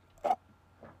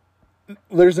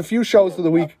 There's a few shows of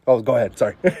the week. Oh, go ahead.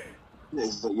 Sorry.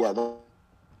 Yeah,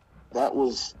 that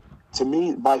was, to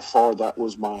me, by far, that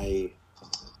was my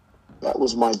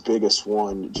biggest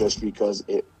one, just because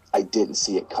I didn't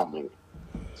see it coming.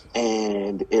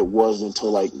 And it wasn't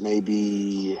until like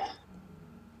maybe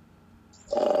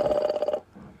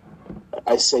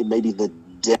I say maybe the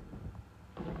day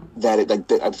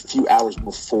that a few hours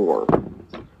before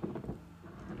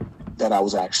that I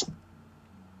was actually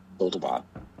told about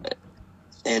it.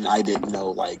 And I didn't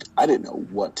know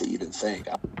what to even think.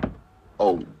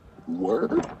 Oh,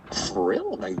 word? For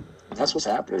real? Like, that's what's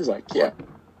happening? He's like, yeah.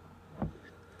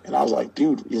 And I was like,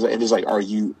 dude, he's like, are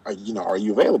you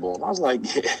available? And I was like,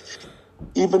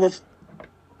 even if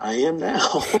I am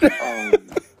now.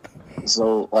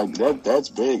 So like that's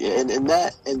big. And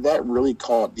that really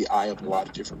caught the eye of a lot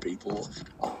of different people.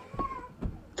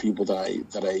 People that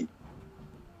I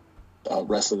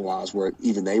wrestling wise, where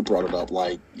even they brought it up,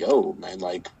 like, yo, man,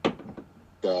 like,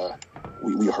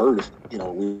 we heard,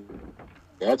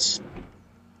 that's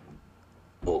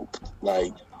dope.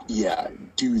 Like, yeah,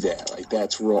 do that. Like,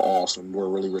 that's real awesome. We're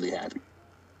really, really happy.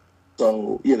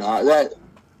 So,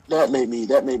 that made me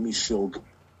feel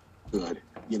good.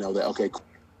 That, okay,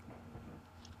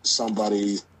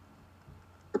 somebody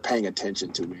paying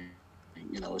attention to me.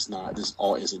 You know, it's not this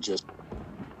all isn't just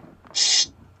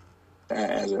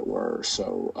as it were.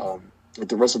 So like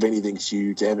the WrestleMania thing's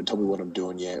huge. They haven't told me what I'm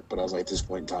doing yet, but I was like, at this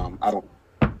point in time, I'm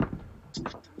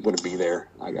going to be there.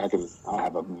 I'll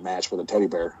have a match with a teddy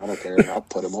bear. I don't care. I'll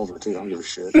put him over too. I don't give a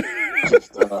shit.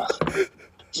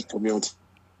 Just put me on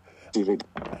TV.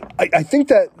 I think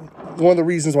that one of the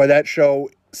reasons why that show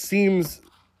seems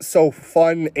so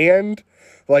fun and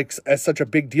like as such a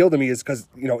big deal to me is because,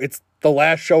 you know, it's the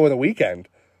last show of the weekend.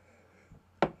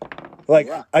 Like,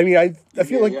 yeah. I mean, I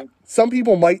feel like some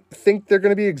people might think they're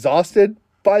going to be exhausted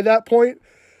by that point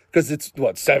because it's,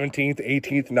 17th,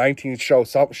 18th, 19th show,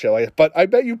 some shit like that. But I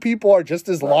bet you people are just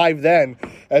as live then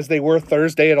as they were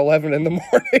Thursday at 11 in the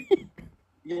morning.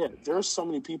 Yeah, there's so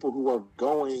many people who are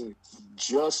going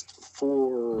just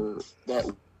for that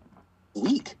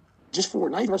week, just for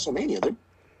Night WrestleMania. They're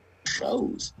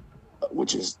shows,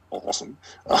 which is awesome.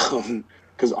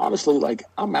 Because honestly, like,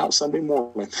 I'm out Sunday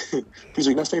morning. He's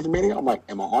like, "You not staying for Mania?" I'm like,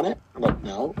 "Am I on it?" I'm like,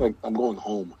 "No." Like, I'm going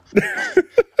home.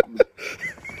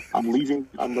 I'm leaving.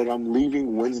 I'm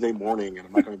leaving Wednesday morning, and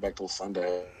I'm not coming back till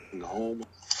Sunday. I'm home.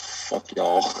 Fuck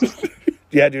y'all.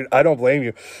 Yeah, dude, I don't blame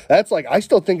you. That's like, I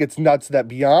still think it's nuts that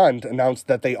Beyond announced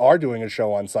that they are doing a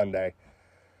show on Sunday.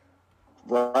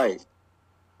 Right.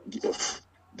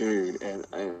 Dude, and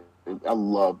I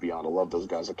love Beyond. I love those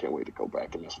guys. I can't wait to go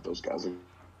back and mess with those guys.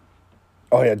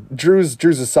 Oh yeah, Drew's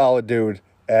a solid dude,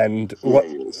 and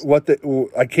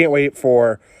I can't wait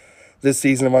for this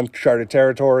season of Uncharted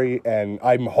Territory, and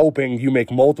I'm hoping you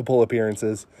make multiple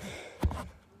appearances.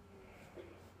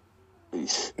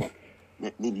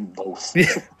 Need you both.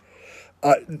 Yeah.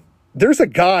 There's a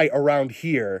guy around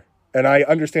here, and I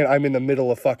understand I'm in the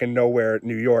middle of fucking nowhere,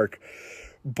 New York,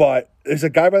 but there's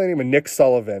a guy by the name of Nick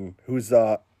Sullivan who's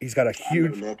he's got a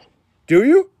huge. I know Nick. Do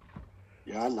you?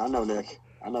 Yeah, I know Nick.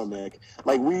 I know Nick.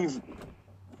 Like we've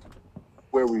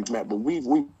met, but we've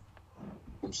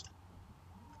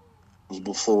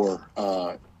before.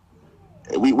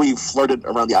 We flirted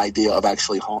around the idea of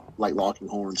actually like locking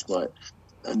horns, but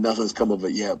nothing's come of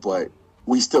it yet. But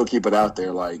we still keep it out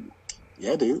there. Like,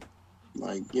 yeah, dude.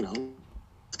 Like, you know,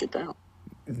 let's get down.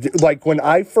 Like when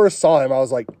I first saw him, I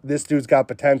was like, this dude's got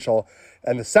potential.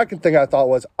 And the second thing I thought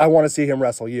was, I want to see him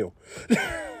wrestle you.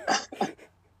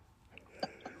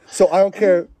 So I don't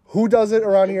care who does it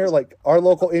around here. Like, our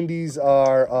local indies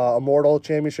are Immortal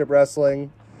Championship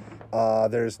Wrestling.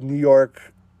 There's New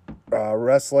York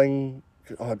Wrestling,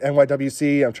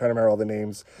 NYWC. I'm trying to remember all the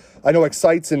names. I know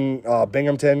Excites in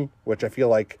Binghamton, which I feel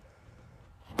like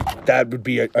that would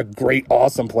be a great,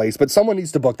 awesome place. But someone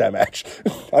needs to book that match.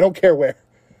 I don't care where.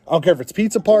 I don't care if it's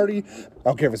Pizza Party. I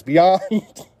don't care if it's Beyond.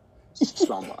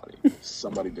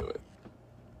 Somebody do it.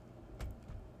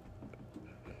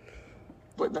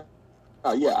 But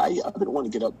yeah, I've been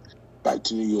wanting to get back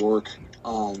to New York.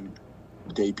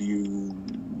 Debut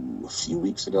a few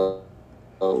weeks ago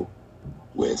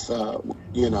with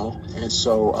and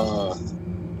so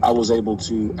I was able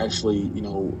to actually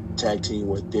tag team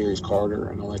with Darius Carter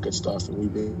and all that good stuff, and we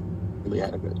really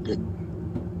had a good.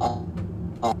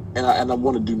 And I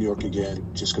want to do New York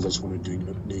again, just because I just want to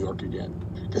do New York again,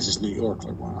 because it's New York.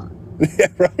 Like, why not? Yeah,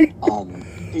 right.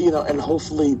 And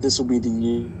hopefully this will be the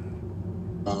year.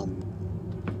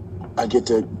 I get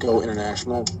to go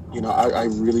international. I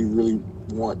really, really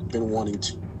been wanting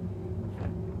to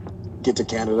get to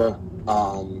Canada.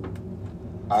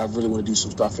 I really want to do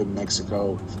some stuff in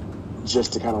Mexico,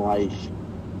 just to kind of like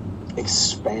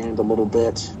expand a little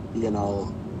bit.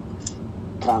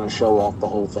 Kind of show off the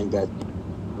whole thing that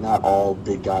not all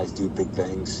big guys do big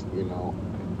things.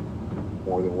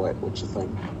 More than what you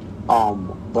think.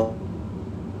 But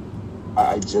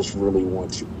I just really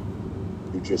want to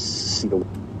just see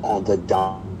on the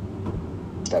dot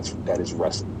that is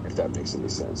wrestling, if that makes any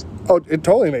sense. Oh, it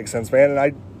totally makes sense, man.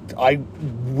 And I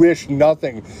wish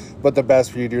nothing but the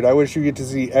best for you, dude. I wish you get to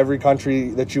see every country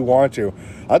that you want to.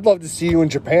 I'd love to see you in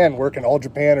Japan, working All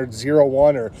Japan or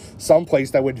 01 or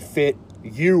someplace that would fit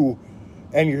you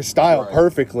and your style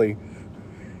perfectly.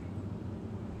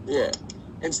 Yeah,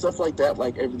 and stuff like that,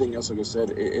 like everything else, like I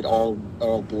said, it all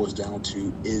boils down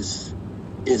to is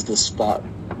the spot.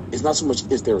 It's not so much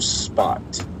is there a spot.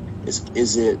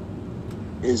 Is it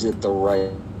the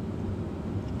right?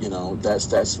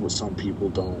 That's what some people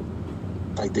don't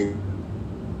like. They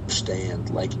understand.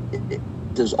 Like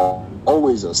there's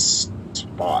always a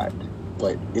spot,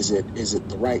 but is it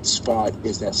the right spot?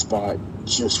 Is that spot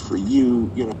just for you?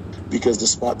 Because the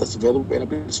spot that's available may not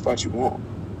be the spot you want,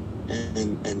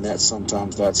 and that's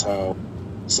how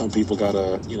some people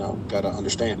gotta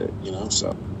understand it.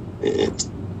 So it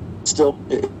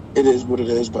is what it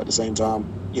is, but at the same time,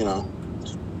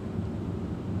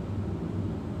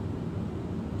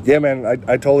 Yeah, man,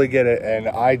 I totally get it, and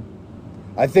I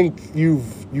think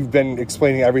you've been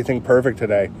explaining everything perfect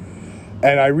today,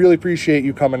 and I really appreciate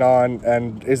you coming on.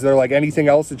 And is there like anything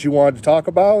else that you wanted to talk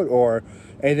about, or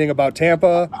anything about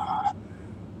Tampa?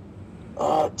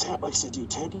 Like I said, dude,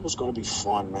 Tampa's going to be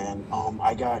fun, man.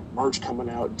 I got merch coming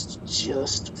out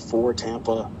just for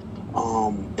Tampa.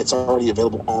 It's already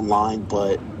available online,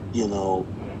 but you know,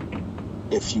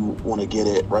 if you want to get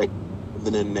it right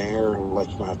then and there, like,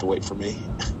 you're gonna have to wait for me.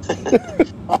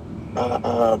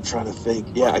 I'm trying to think.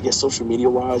 Yeah, I guess social media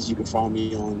wise, you can find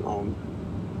me on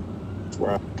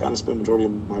where I kind of spend the majority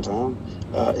of my time.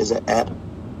 Is it at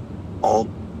all?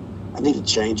 I need to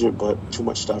change it, but too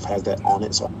much stuff has that on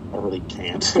it, so I really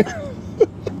can't.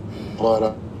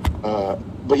 but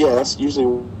yeah, that's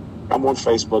usually. I'm on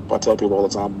Facebook, but I tell people all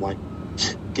the time, I'm like,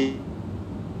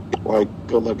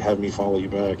 good luck having me follow you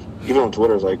back. Even on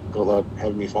Twitter, it's like, good luck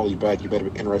having me follow you back. You better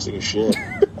be interesting as shit.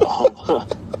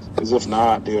 Because if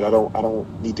not, dude, I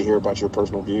don't need to hear about your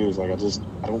personal views. Like, I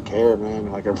don't care, man.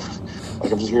 Like I'm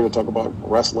just here to talk about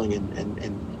wrestling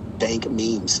and dank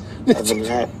memes. Other than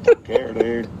that, I don't care,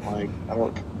 dude. Like, I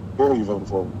don't care who you voting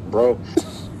for, bro.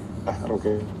 I don't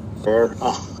care.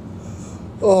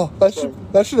 Oh, that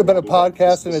should have been a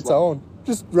podcast in its own.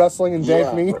 Just wrestling and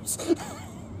dank memes.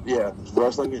 Yeah,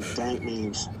 wrestling and dank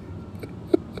memes.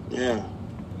 Yeah.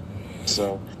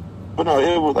 So, but no,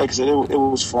 it was, like I said, it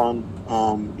was fun.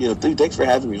 You know, thanks for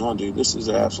having me on, dude. This is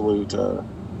an absolute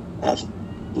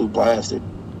blast, dude.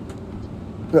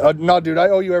 No, dude, I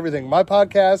owe you everything. My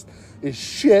podcast is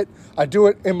shit. I do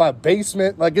it in my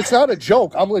basement. Like, it's not a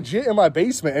joke. I'm legit in my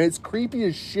basement, and it's creepy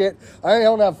as shit. I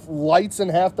don't have lights in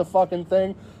half the fucking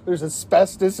thing. There's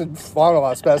asbestos, and I don't know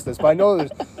about asbestos, but I know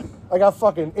I got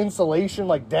fucking insulation,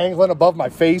 like, dangling above my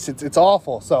face. It's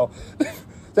awful. So,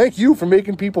 thank you for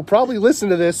making people probably listen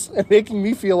to this and making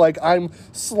me feel like I'm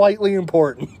slightly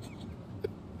important.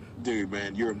 Dude,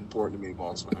 man, you're important to me,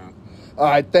 boss, man. All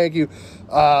right, thank you.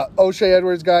 O'Shea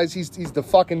Edwards, guys, he's the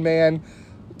fucking man.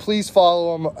 Please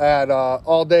follow him at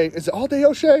All Day. Is it All Day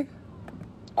O'Shea?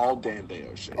 All Damn Day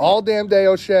O'Shea. All Damn Day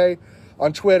O'Shea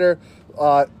on Twitter.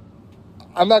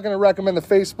 I'm not going to recommend the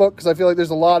Facebook because I feel like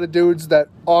there's a lot of dudes that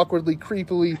awkwardly,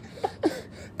 creepily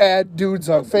add dudes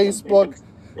on Facebook.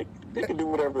 They can do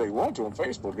whatever they want to on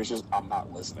Facebook. It's just, I'm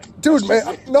not listening. Dude,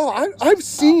 man, no, I've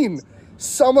seen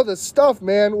some of the stuff,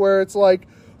 man, where it's like,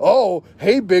 oh,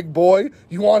 hey, big boy,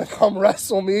 you want to come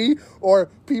wrestle me? Or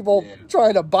people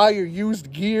trying to buy your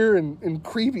used gear in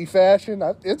creepy fashion.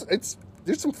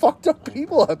 There's some fucked up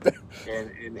people out there.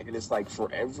 And it's like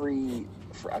for every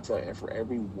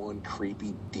one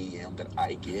creepy DM that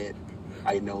I get,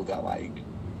 I know that like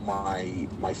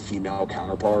my female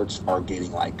counterparts are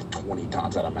getting like 20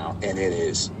 times that amount, and it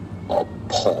is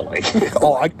appalling.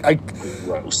 Oh,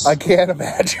 gross. I can't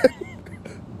imagine.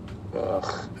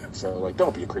 So, like,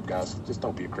 don't be a creep, guys. Just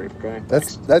don't be a creep, okay?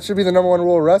 That should be the number one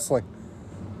rule of wrestling.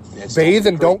 Yeah, bathe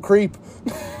and don't creep.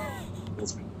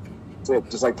 That's it.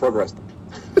 Just like progress.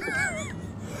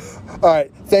 All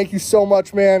right. Thank you so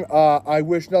much, man. I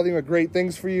wish nothing but great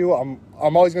things for you. I'm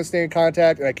always going to stay in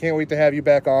contact, and I can't wait to have you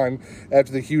back on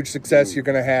after the huge success you're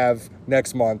going to have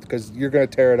next month, because you're going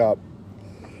to tear it up.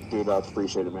 Dude, I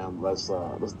appreciate it, man. Let's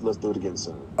do it again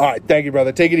soon. All right. Thank you,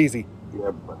 brother. Take it easy.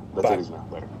 Yeah, let's take it easy, man.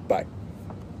 Later. Bye.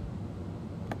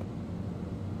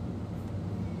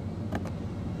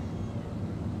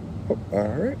 All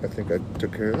right, I think I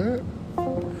took care of that.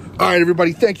 All right,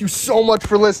 everybody, thank you so much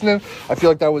for listening. I feel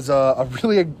like that was a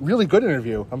really good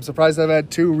interview. I'm surprised I've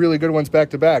had two really good ones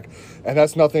back to back, and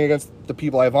that's nothing against the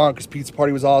people I have on, because Pizza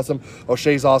Party was awesome,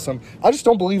 O'Shea's awesome. I just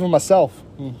don't believe in myself.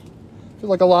 I feel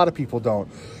like a lot of people don't.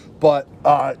 But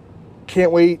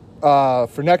can't wait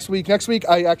for next week. Next week,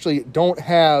 I actually don't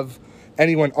have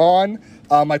anyone on.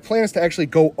 My plan is to actually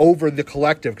go over the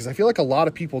collective, because I feel like a lot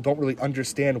of people don't really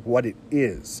understand what it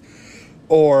is.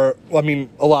 Or, I mean,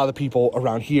 a lot of the people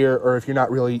around here, or if you're not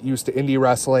really used to indie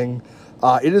wrestling,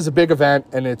 it is a big event,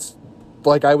 and it's,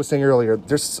 like I was saying earlier,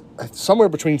 there's somewhere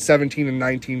between 17 and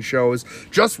 19 shows,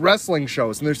 just wrestling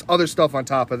shows, and there's other stuff on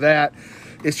top of that.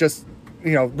 It's just,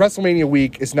 you know, WrestleMania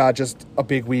week is not just a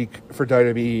big week for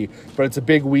WWE, but it's a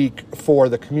big week for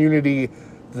the community,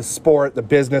 the sport, the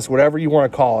business, whatever you want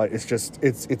to call it. It's just,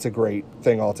 it's a great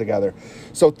thing altogether.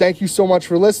 So thank you so much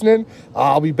for listening.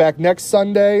 I'll be back next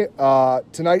Sunday.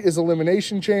 Tonight is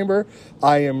Elimination Chamber.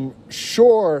 I am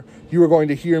sure you are going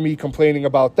to hear me complaining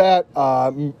about that.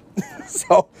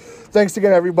 So thanks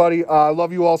again, everybody. I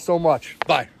love you all so much.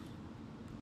 Bye.